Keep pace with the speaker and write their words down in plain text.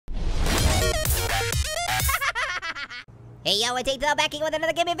Hey yo, it's Eighth back here with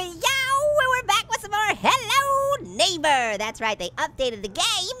another gaming video. We're back with some more Hello Neighbor. That's right, they updated the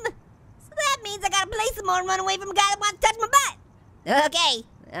game. So that means I gotta play some more and run away from a guy that wants to touch my butt. Okay,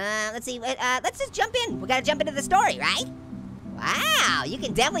 let's see, let's just jump in. We gotta jump into the story, right? Wow, you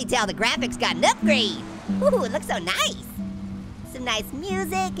can definitely tell the graphics got an upgrade. Ooh, it looks so nice. Some nice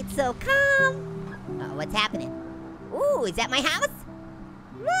music, it's so calm. Oh, what's happening? Ooh, is that my house?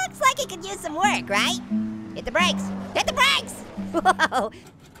 Looks like it could use some work, right? Hit the brakes, hit the brakes! Whoa, all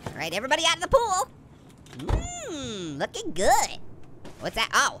right, everybody out of the pool. Looking good. What's that?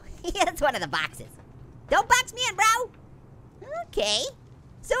 Oh, that's one of the boxes. Don't box me in, bro. Okay,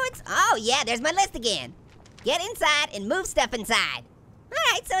 so it's, oh yeah, there's my list again. Get inside and move stuff inside. All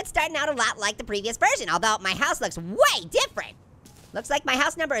right, so it's starting out a lot like the previous version, although my house looks way different. Looks like my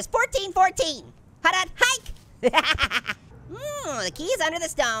house number is 1414. Hot hike. The key is under the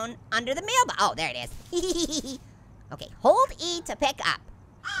stone, under the mailbox. Oh, there it is. Okay, hold E to pick up.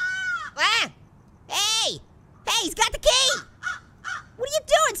 Ah! Hey! Hey, he's got the key! What are you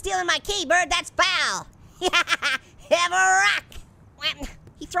doing stealing my key, bird? That's foul. Have a rock.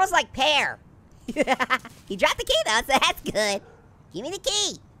 He throws like pear. He dropped the key though, so that's good. Give me the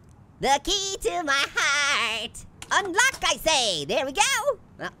key. The key to my heart. Unlock, I say. There we go.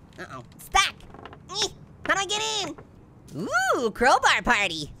 Oh, uh-oh. Stuck. How do I get in? Ooh, crowbar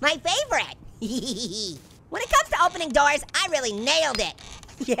party. My favorite. When it comes to opening doors, I really nailed it.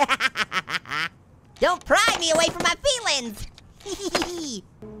 Don't pry me away from my feelings. Ooh.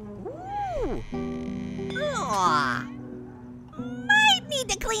 Aw. Might need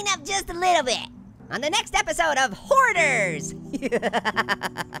to clean up just a little bit. On the next episode of Hoarders.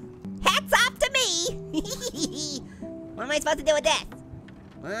 Hats off to me. What am I supposed to do with this?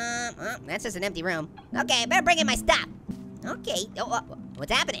 That's just an empty room. Okay, I better bring in my stuff. Okay,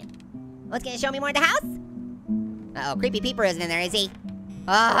 what's happening? What's gonna show me more of the house? Uh-oh, Creepy Peeper isn't in there, is he?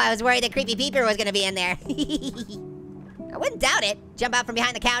 Oh, I was worried that Creepy Peeper was gonna be in there. I wouldn't doubt it. Jump out from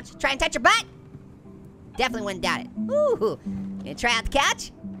behind the couch, try and touch your butt. Definitely wouldn't doubt it. Ooh, gonna try out the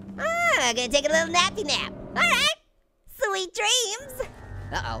couch? Ah, gonna take a little nappy nap. All right, sweet dreams.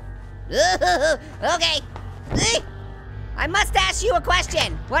 Uh-oh. Okay. I must ask you a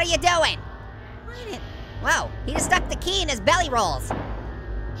question. What are you doing? Whoa, he just stuck the key in his belly rolls.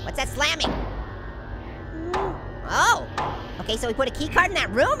 What's that slamming? Oh, okay, so he put a key card in that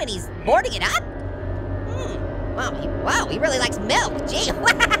room and he's boarding it up? Wow, he really likes milk, gee. He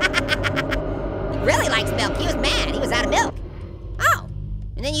really likes milk, he was mad, he was out of milk. Oh,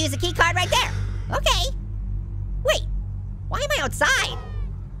 and then you use the key card right there. Okay. Wait, why am I outside?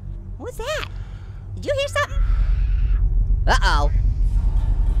 What was that? Did you hear something? Uh-oh.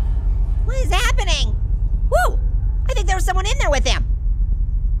 What is happening? Woo! I think there was someone in there with him.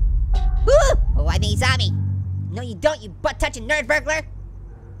 Woo! Oh, I think he saw me. No, you don't, you butt-touching nerd burglar.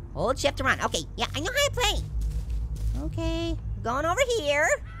 Hold shift to run. Okay, yeah, I know how to play. Okay, going over here.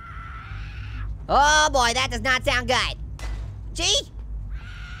 Oh boy, that does not sound good. Gee!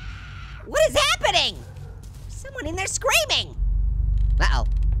 What is happening? Someone in there screaming. Uh-oh,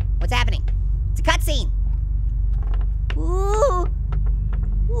 what's happening? It's a cutscene. Ooh.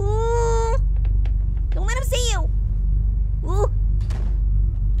 Ooh. Don't let him see you. Ooh.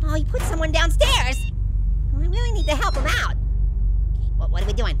 Oh, you put someone downstairs. We really need to help him out. Okay, what are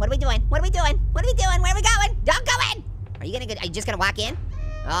we doing? What are we doing? What are we doing? What are we doing? Where are we going? Don't go in. Are you just gonna walk in?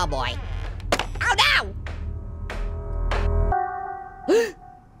 Oh boy. Oh no! Oh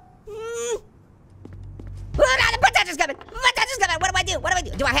no, the butt toucher's coming. Butt toucher's coming. What do I do? What do I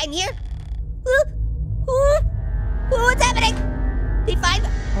do? Do I hide in here? What's happening? Did he find me?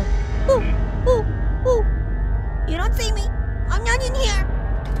 You don't see me. I'm not in here.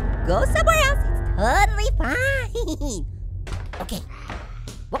 Go somewhere else. It's totally fine. Okay.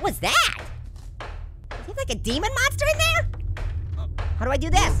 What was that? Is he like a demon monster in there? How do I do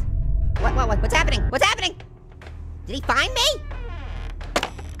this? What's happening? What's happening? Did he find me?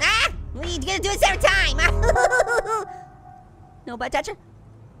 Ah! You're gonna do this every time. No butt toucher?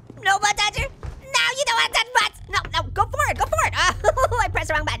 No butt toucher? No, you don't want to touch butts. No, go for it, go for it. Oh, I pressed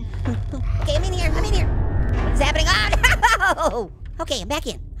the wrong button. Okay, I'm in here. What's happening? Oh, no. Okay, I'm back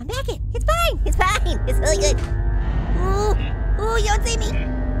in. It's fine. It's really good. Ooh, you don't see me.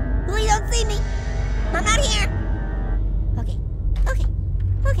 You don't see me. I'm not here. Okay. I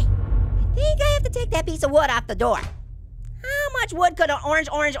think I have to take that piece of wood off the door. How much wood could an orange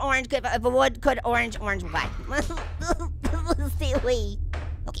if a wood could orange what? Stay away.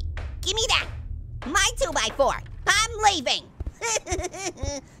 Okay, give me that. My 2x4. I'm leaving.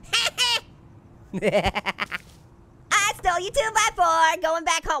 I stole your 2x4. Going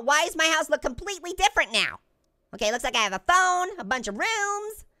back home. Why does my house look completely different now? Okay, looks like I have a phone, a bunch of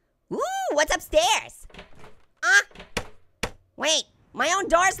rooms. Ooh, what's upstairs? Wait, my own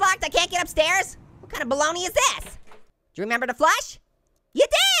door's locked? I can't get upstairs? What kind of baloney is this? Do you remember to flush? You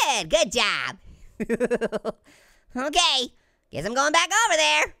did! Good job. Okay, guess I'm going back over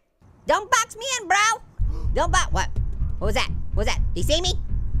there. Don't box me in, bro. Don't box. What? What was that? What was that? Did he see me?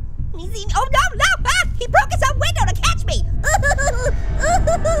 He see me? Oh, no, no! Ah! He broke his own window to catch me!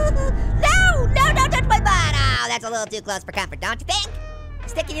 No! No, don't touch my butt! Oh, that's a little too close for comfort, don't you think?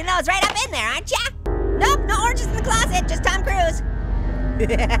 Sticking your nose right up in there, aren't ya? Nope, no oranges in the closet, just Tom Cruise.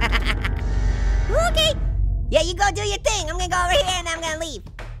 Okay. Yeah, you go do your thing. I'm gonna go over here and I'm gonna leave.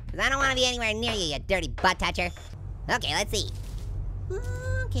 Because I don't want to be anywhere near you, you dirty butt toucher. Okay, let's see.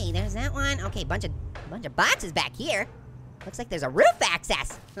 Okay, there's that one. Okay, bunch of boxes back here. Looks like there's a roof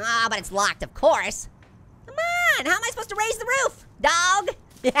access. Oh, but it's locked, of course. Come on, how am I supposed to raise the roof, dog?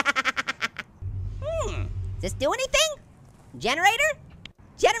 Does this do anything? Generator?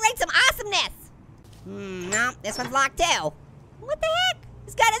 Generate some awesomeness. No, this one's locked too. What the heck?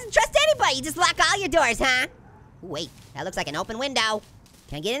 This guy doesn't trust anybody. You just lock all your doors, huh? Ooh, wait, that looks like an open window.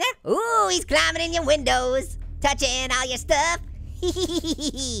 Can I get in there? Ooh, he's climbing in your windows, touching all your stuff.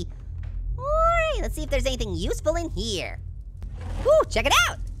 Alright, let's see if there's anything useful in here. Ooh, check it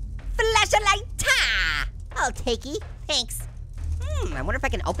out. Flashlight. I'll take it. Thanks. I wonder if I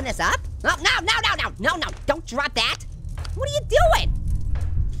can open this up. Oh, no, don't drop that. What are you doing?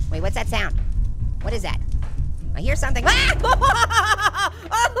 Wait, what's that sound? What is that? I hear something. Ah!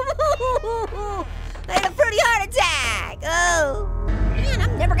 Oh, I had a pretty heart attack. Oh, man,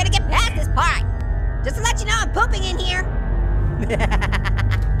 I'm never gonna get past this part. Just to let you know, I'm pooping in here. Okay,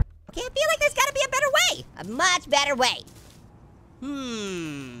 I feel like there's gotta be a better way. A much better way.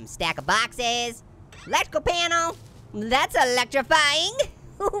 Stack of boxes. Electrical panel. That's electrifying.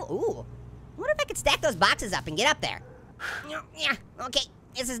 Ooh. I wonder if I could stack those boxes up and get up there. Yeah, okay.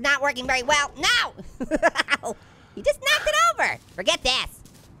 This is not working very well. No! You just knocked it over. Forget this.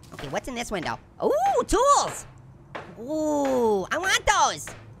 Okay, what's in this window? Ooh, tools. Ooh, I want those.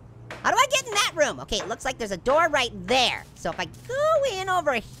 How do I get in that room? Okay, it looks like there's a door right there. So if I go in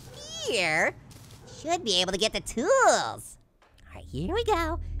over here, should be able to get the tools. All right, here we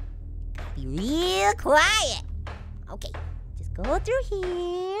go. Gotta be real quiet. Okay, just go through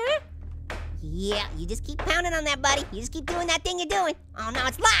here. Yeah, you just keep pounding on that, buddy. You just keep doing that thing you're doing. Oh, no,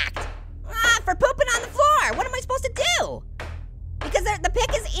 it's locked. For pooping on the floor. What am I supposed to do? Because the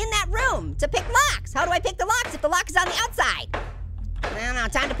pick is in that room to pick locks. How do I pick the locks if the lock is on the outside? I don't know,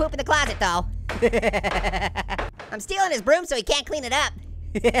 time to poop in the closet, though. I'm stealing his broom so he can't clean it up.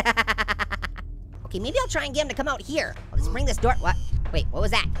 Okay, maybe I'll try and get him to come out here. I'll just bring this door. What? Wait, what was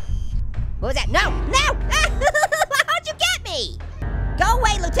that? What was that? No! No! How'd you get me? Go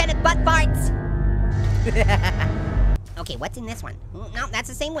away, Lieutenant Butt Farts! Okay, what's in this one? No, that's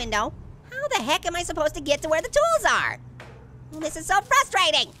the same window. How the heck am I supposed to get to where the tools are? This is so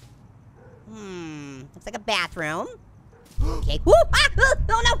frustrating. Looks like a bathroom. Okay. Woo!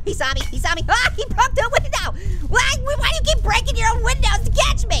 Oh no, he saw me, he saw me. Ah, he broke the window. Why do you keep breaking your own windows to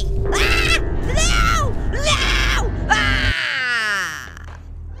catch me? Ah! No! No! Ah!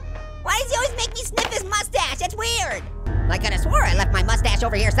 Why does he always make me sniff his mustache? That's weird. I could have swore I left my mustache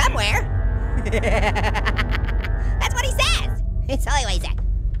over here somewhere. That's what he says. It's totally what he said.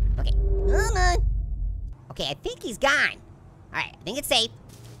 Okay, come on. Okay, I think he's gone. All right, I think it's safe.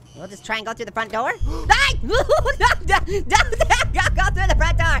 We'll just try and go through the front door. Ah! Don't go through the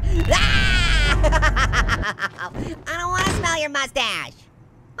front door. Ah! I don't want to smell your mustache.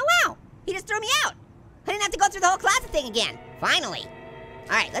 Oh wow, he just threw me out. I didn't have to go through the whole closet thing again. Finally.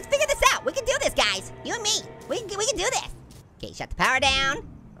 All right, let's figure this out. We can do this, guys. You and me. We can do this. Okay, shut the power down.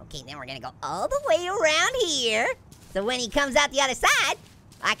 Okay, then we're gonna go all the way around here. So when he comes out the other side,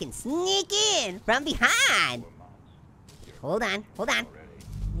 I can sneak in from behind. Hold on. Let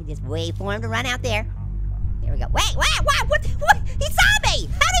me just wait for him to run out there. There we go. Wait, what? He saw me!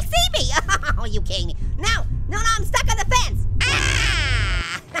 How'd he see me? Oh, you kidding me? No, I'm stuck on the fence.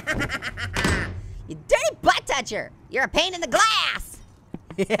 Ah! You dirty butt toucher. You're a pain in the glass.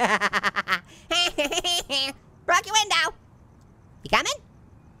 Broke your window. You coming?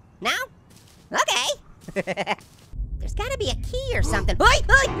 No? Okay. There's gotta be a key or something. No.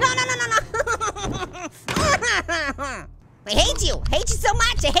 I hate you so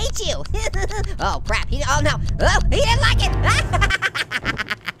much, I hate you. Oh crap, oh no, oh, he didn't like it.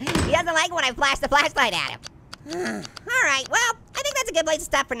 He doesn't like it when I flash the flashlight at him. All right, well, I think that's a good place to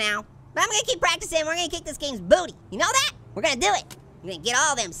stop for now. But I'm gonna keep practicing, we're gonna kick this game's booty. You know that? We're gonna do it. We're gonna get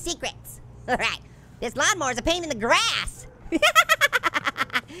all them secrets. All right, this lawnmower's a pain in the grass.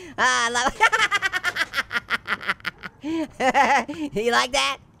 I love it. You like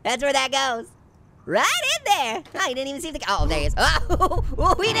that? That's where that goes. Right in there. Oh, you didn't even see the. Oh, there he is.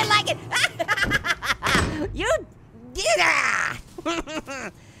 Oh, we didn't like it. You did.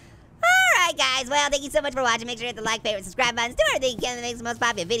 Alright, guys. Well, thank you so much for watching. Make sure to hit the like, favorite, subscribe buttons. Do everything you can to make the most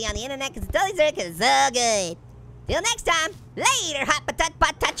popular video on the internet because it's totally serious because it's so good. Till next time. Later, hot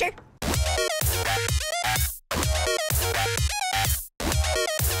pot toucher.